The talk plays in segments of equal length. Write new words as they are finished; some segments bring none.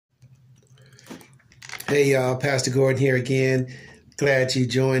Hey y'all, Pastor Gordon here again. Glad you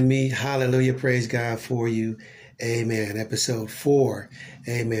joined me. Hallelujah. Praise God for you. Amen. Episode 4.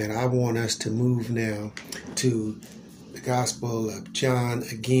 Amen. I want us to move now to the Gospel of John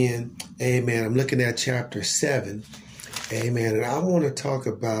again. Amen. I'm looking at chapter 7. Amen. And I want to talk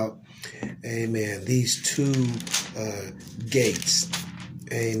about, amen, these two gates.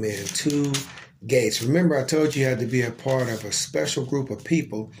 Amen. Two gates. Remember, I told you had to be a part of a special group of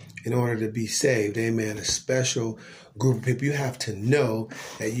people in order to be saved. Amen. A special group of people. You have to know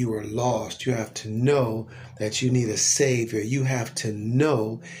that you are lost. You have to know that you need a Savior. You have to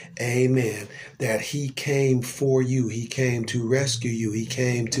know, amen, that He came for you. He came to rescue you. He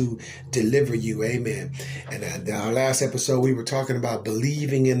came to deliver you. Amen. And in our last episode, we were talking about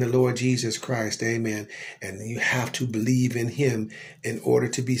believing in the Lord Jesus Christ. Amen. And you have to believe in Him in order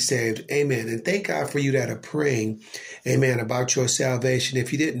to be saved. Amen. And thank God for you that are praying, amen, about your salvation.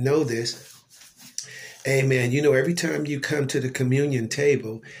 If you didn't know this, amen, you know, every time you come to the communion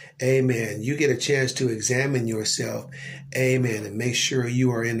table, amen, you get a chance to examine yourself, amen, and make sure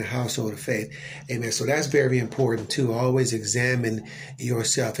you are in the household of faith. Amen. So that's very important too. Always examine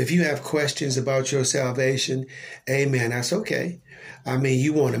yourself. If you have questions about your salvation, amen, that's okay. I mean,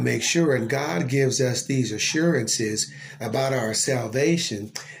 you want to make sure, and God gives us these assurances about our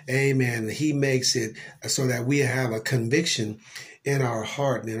salvation. Amen. He makes it so that we have a conviction in our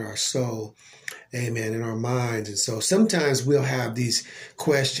heart and in our soul. Amen. In our minds. And so sometimes we'll have these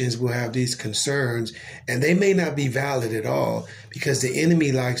questions, we'll have these concerns, and they may not be valid at all because the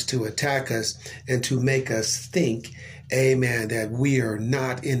enemy likes to attack us and to make us think, amen, that we are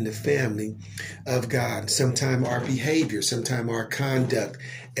not in the family of God. Sometimes our behavior, sometimes our conduct,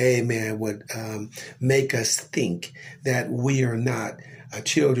 amen, would make us think that we are not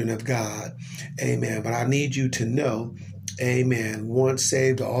children of God. Amen. But I need you to know, amen, once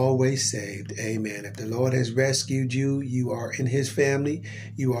saved, always saved. Amen. If the Lord has rescued you, you are in His family.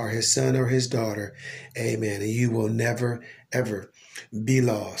 You are His son or His daughter. Amen. And you will never, ever be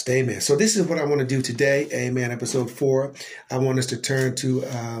lost. Amen. So this is what I want to do today. Amen. Episode 4. I want us to turn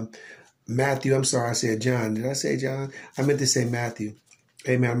to Matthew. I'm sorry, I said John. Did I say John? I meant to say Matthew.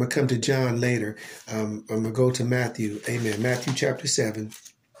 Amen. I'm going to come to John later. I'm going to go to Matthew. Amen. Matthew chapter 7.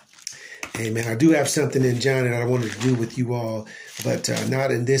 Amen. I do have something in John that I wanted to do with you all, but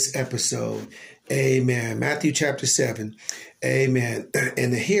not in this episode. Amen. Matthew chapter 7. Amen.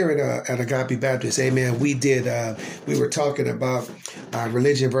 And here at Agape Baptist, amen, we were talking about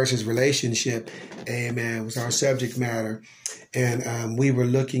religion versus relationship. Amen. Was our subject matter. And we were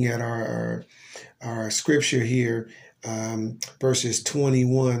looking at our scripture here, verses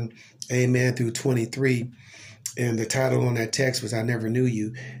 21, amen, through 23. And the title on that text was, I Never Knew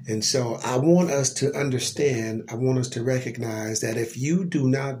You. And so I want us to understand, I want us to recognize that if you do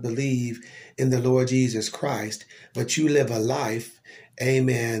not believe in the Lord Jesus Christ, but you live a life,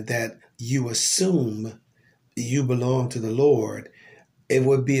 amen, that you assume you belong to the Lord, it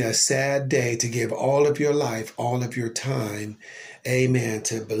would be a sad day to give all of your life, all of your time, amen,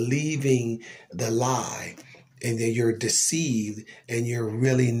 to believing the lie. And then you're deceived and you're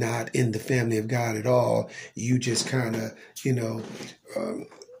really not in the family of God at all. You just kind of,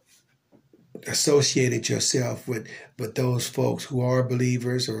 associated yourself with those folks who are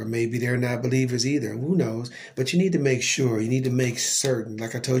believers, or maybe they're not believers either. Who knows? But you need to make sure, you need to make certain,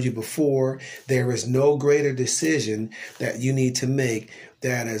 like I told you before, there is no greater decision that you need to make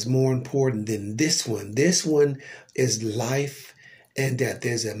that is more important than this one. This one is life and death.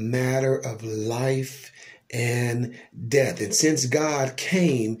 There's a matter of life and death. And since God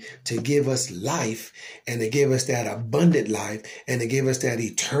came to give us life and to give us that abundant life and to give us that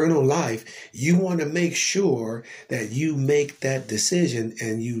eternal life, you want to make sure that you make that decision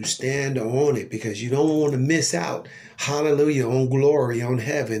and you stand on it, because you don't want to miss out, hallelujah, on glory, on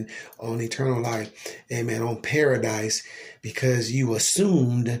heaven, on eternal life, amen, on paradise, because you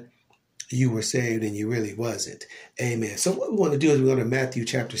assumed you were saved and you really wasn't. Amen. So what we want to do is we're going to Matthew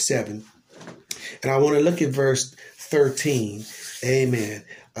chapter 7. And I want to look at verse 13. Amen.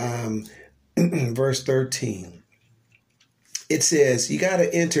 Verse 13. It says, you got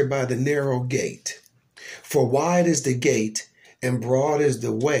to enter by the narrow gate. For wide is the gate and broad is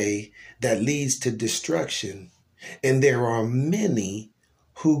the way that leads to destruction. And there are many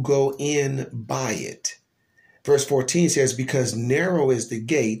who go in by it. Verse 14 says, because narrow is the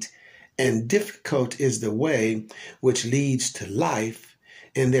gate and difficult is the way which leads to life,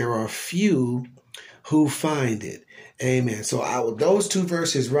 and there are few who find it. Amen. So those two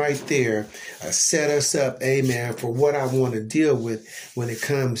verses right there set us up, amen, for what I want to deal with when it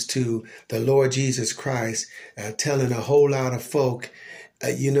comes to the Lord Jesus Christ telling a whole lot of folk,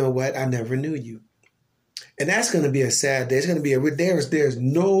 you know what, I never knew you. And that's going to be a sad day. It's going to be there's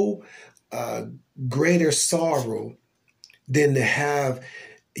no greater sorrow than to have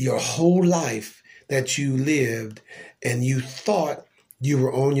your whole life that you lived and you thought you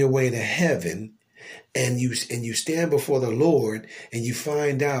were on your way to heaven, and you stand before the Lord and you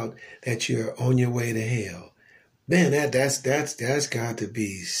find out that you're on your way to hell. Man, that's got to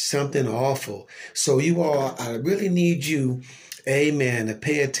be something awful. So you all, I really need you, amen, to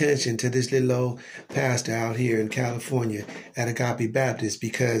pay attention to this little old pastor out here in California at Agape Baptist,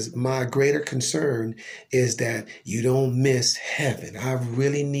 because my greater concern is that you don't miss heaven. I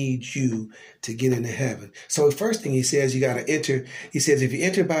really need you to get into heaven. So the first thing he says, you got to enter. He says, if you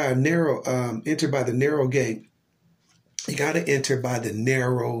enter by the narrow gate, you got to enter by the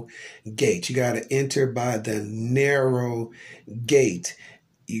narrow gate. You got to enter by the narrow gate.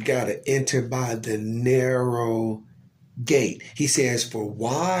 You got to enter by the narrow gate. He says, for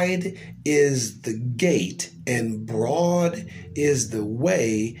wide is the gate and broad is the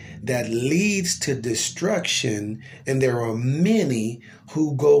way that leads to destruction, and there are many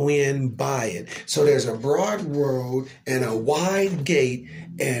who go in by it. So there's a broad road and a wide gate,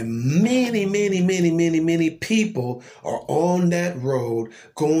 and many people are on that road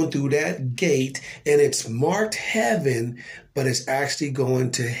going through that gate, and it's marked heaven, but it's actually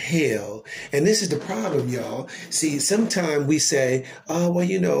going to hell. And this is the problem, y'all. See, sometimes we say, oh,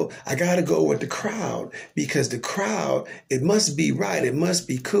 well, I got to go with the crowd, because the crowd, it must be right. It must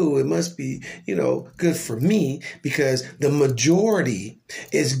be cool. It must be, good for me, because the majority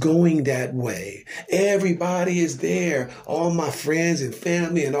is going that way. Everybody is there. All my friends and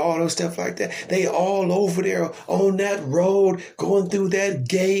family and all those stuff like that. They all over there on that road, going through that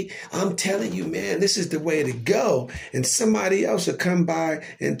gate. I'm telling you, man, this is the way to go. And somebody else will come by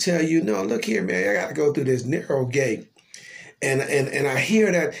and tell you, no, look here, man, I got to go through this narrow gate. And I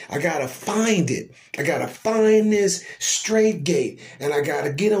hear that I got to find it. I got to find this straight gate, and I got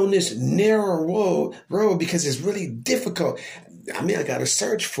to get on this narrow road because it's really difficult. I got to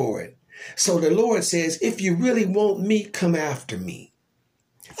search for it. So the Lord says, if you really want me, come after me.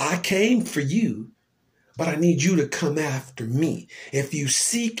 I came for you, but I need you to come after me. If you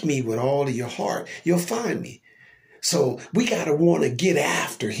seek me with all of your heart, you'll find me. So we got to want to get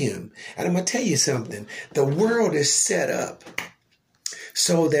after him. And I'm going to tell you something. The world is set up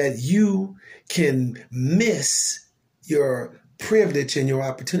so that you can miss your privilege and your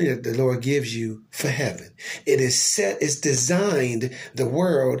opportunity that the Lord gives you for heaven. It's designed, the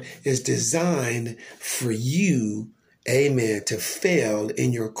world is designed for you, amen, to fail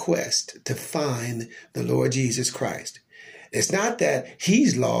in your quest to find the Lord Jesus Christ. It's not that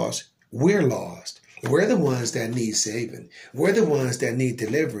he's lost, we're lost. We're the ones that need saving. We're the ones that need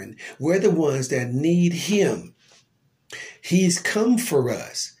delivering. We're the ones that need him. He's come for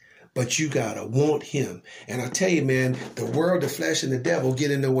us, but you got to want him. And I tell you, man, the world, the flesh, and the devil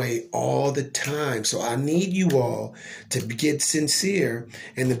get in the way all the time. So I need you all to get sincere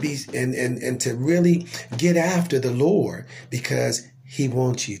and to be and to really get after the Lord, because he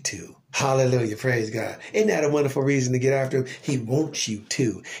wants you to. Hallelujah. Praise God. Isn't that a wonderful reason to get after him? He wants you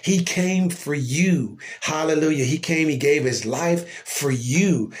to. He came for you. Hallelujah. He came, he gave his life for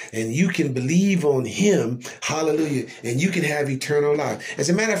you, and you can believe on him. Hallelujah. And you can have eternal life. As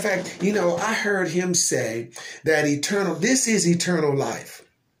a matter of fact, I heard him say that this is eternal life,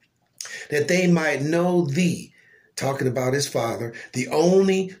 that they might know thee, talking about his Father, the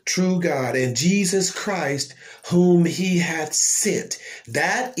only true God, and Jesus Christ, whom he hath sent.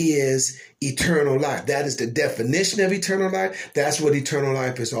 That is eternal life. That is the definition of eternal life. That's what eternal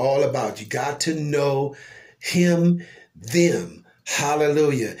life is all about. You got to know him, them.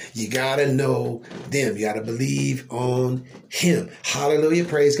 Hallelujah. You got to know them. You got to believe on him. Hallelujah.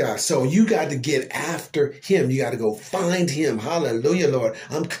 Praise God. So you got to get after him. You got to go find him. Hallelujah, Lord.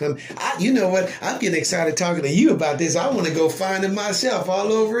 I'm coming. You know what? I'm getting excited talking to you about this. I want to go find him myself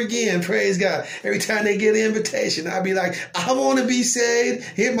all over again. Praise God. Every time they get an invitation, I'll be like, I want to be saved.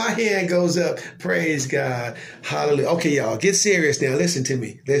 Here my hand goes up. Praise God. Hallelujah. Okay, y'all, get serious now. Listen to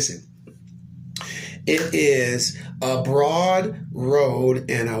me. Listen. It is a broad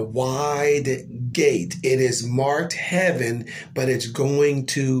road and a wide gate. It is marked heaven, but it's going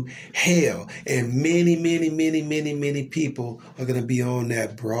to hell. And many people are going to be on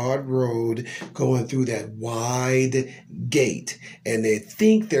that broad road going through that wide gate. And they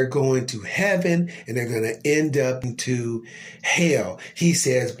think they're going to heaven, and they're going to end up into hell. He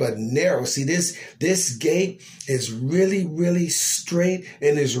says, but narrow. See, this gate is really straight,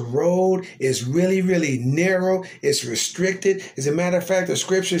 and this road is really narrow. It's restricted. As a matter of fact, the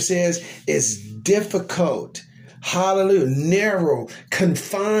scripture says it's difficult Hallelujah. Narrow,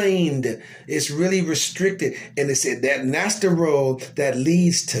 confined. It's really restricted. And it said that's the road that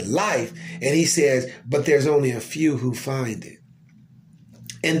leads to life. And he says, but there's only a few who find it.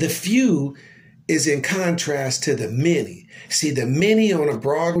 And the few is in contrast to the many. See, the many on a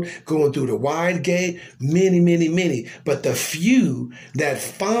broad road going through the wide gate, many. But the few that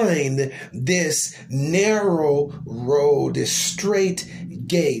find this narrow road, this straight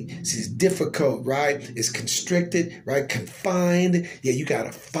gate, it's difficult, right? It's constricted, right? Confined. Yeah, you got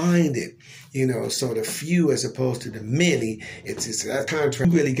to find it. So the few as opposed to the many, it's that contrast.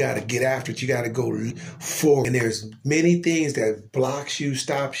 You really got to get after it. You got to go forward. And there's many things that blocks you,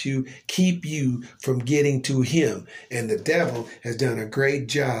 stops you, keep you from getting to him. And the devil has done a great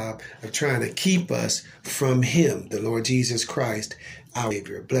job of trying to keep us from him, the Lord Jesus Christ, our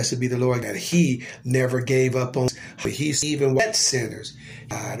Savior. Blessed be the Lord that he never gave up on us. He's even with sinners.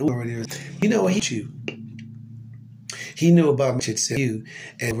 He you. He knew about me, you,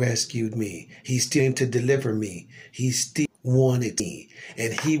 and rescued me. He's still to deliver me. He still wanted me,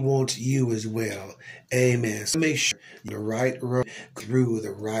 and he wants you as well. Amen. So make sure you're the right road through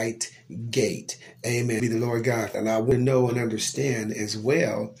the right gate. Amen. Be the Lord God. And I will know and understand as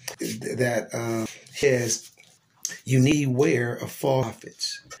well that says you need to beware of false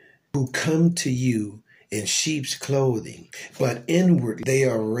prophets who come to you in sheep's clothing, but inwardly they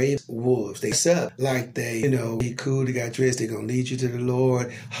are raven wolves. They suck like they cool, they got dressed, they're going to lead you to the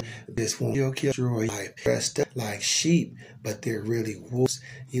Lord. This won't kill, destroy, dressed up like sheep, but they're really wolves.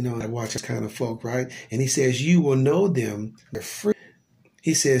 I watch this kind of folk, right? And he says, you will know them, their fruit.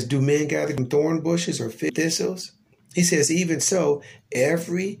 He says, do men gather from thorn bushes or thistles? He says, even so,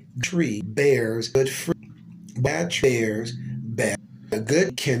 every tree bears good fruit. Bad tree bears bad. A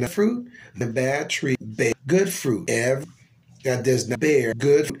good can of fruit, the bad tree bears good fruit. Every that does not bear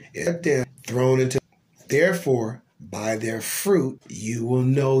good fruit is thrown into. Therefore, by their fruit you will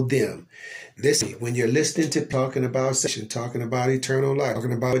know them. Listen, when you're listening to talking about salvation, talking about eternal life,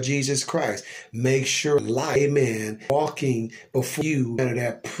 talking about Jesus Christ, make sure life, amen, walking before you,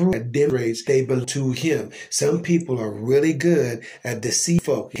 that proof that demonstrates they belong to him. Some people are really good at deceiving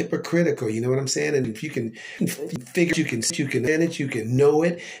folk, hypocritical, you know what I'm saying? And if you can figure, you can manage, you can know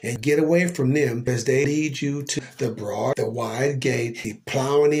it and get away from them because they lead you to the broad, the wide gate, be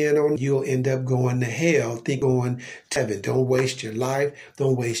plowing in on, you'll end up going to hell, going to heaven. Don't waste your life.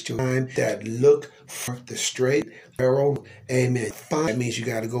 Don't waste your time. That look for the straight arrow. Amen. That means you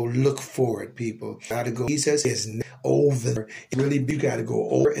got to go look for it, people. Got to go. Jesus is over. Really, you got to go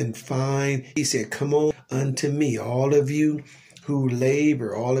over and find. He said, come on unto me, all of you who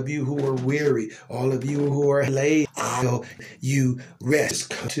labor, all of you who are weary, all of you who are lazy, I'll you rest.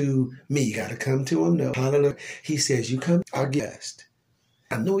 Come to me. You got to come to him. No. Hallelujah. He says, you come, I'll get rest.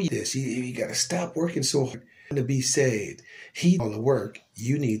 I know this. You got to stop working so hard to be saved. He all the work.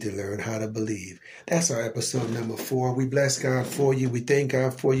 You need to learn how to believe. That's our episode number 4. We bless God for you. We thank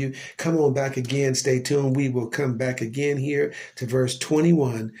God for you. Come on back again. Stay tuned. We will come back again here to verse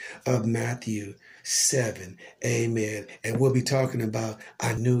 21 of Matthew 7. Amen. And we'll be talking about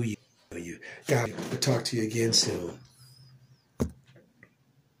I knew you. God, we'll talk to you again soon.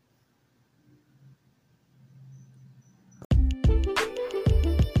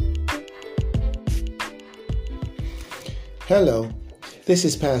 Hello, this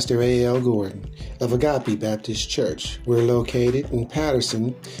is Pastor A.L. Gordon of Agape Baptist Church. We're located in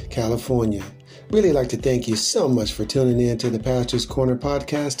Patterson, California. Really like to thank you so much for tuning in to the Pastor's Corner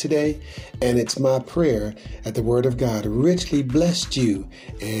podcast today. And it's my prayer that the Word of God richly blessed you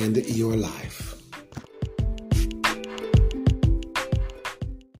and your life.